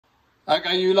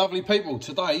Okay, you lovely people,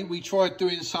 today we tried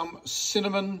doing some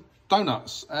cinnamon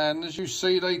donuts, and as you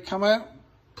see they come out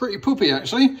pretty poopy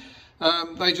actually.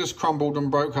 They just crumbled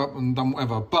and broke up and done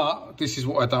whatever, but this is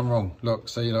what I done wrong. Look,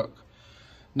 see, look,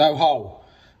 no hole.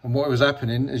 And what was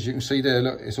happening, as you can see there,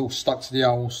 look, it's all stuck to the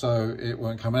hole, so it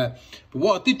weren't coming out. But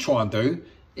what I did try and do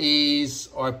is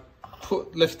I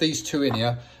left these two in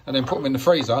here and then put them in the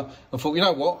freezer and thought, you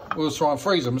know what, we'll try and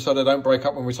freeze them so they don't break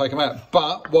up when we take them out.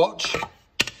 But watch,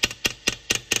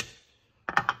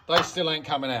 they still ain't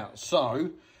coming out. So,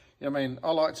 I mean,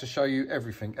 I like to show you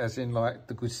everything, as in like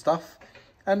the good stuff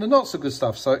and the not so good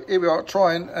stuff. So here we are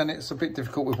trying, and it's a bit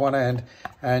difficult with one hand,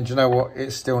 and you know what,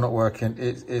 it's still not working.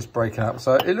 It's breaking up.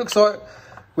 So it looks like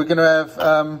we're gonna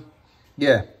have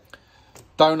yeah,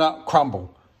 donut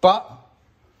crumble. But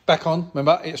back on,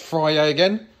 remember, it's Friday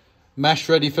again. Mash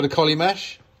ready for the collie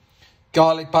mash,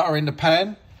 garlic butter in the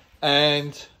pan,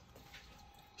 and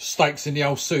steaks in the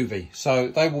old sous vide. So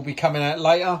they will be coming out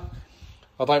later.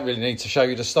 I don't really need to show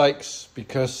you the steaks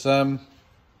because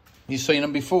you've seen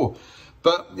them before.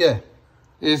 But yeah,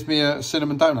 here's me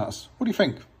cinnamon donuts. What do you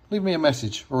think? Leave me a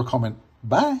message or a comment.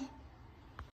 Bye.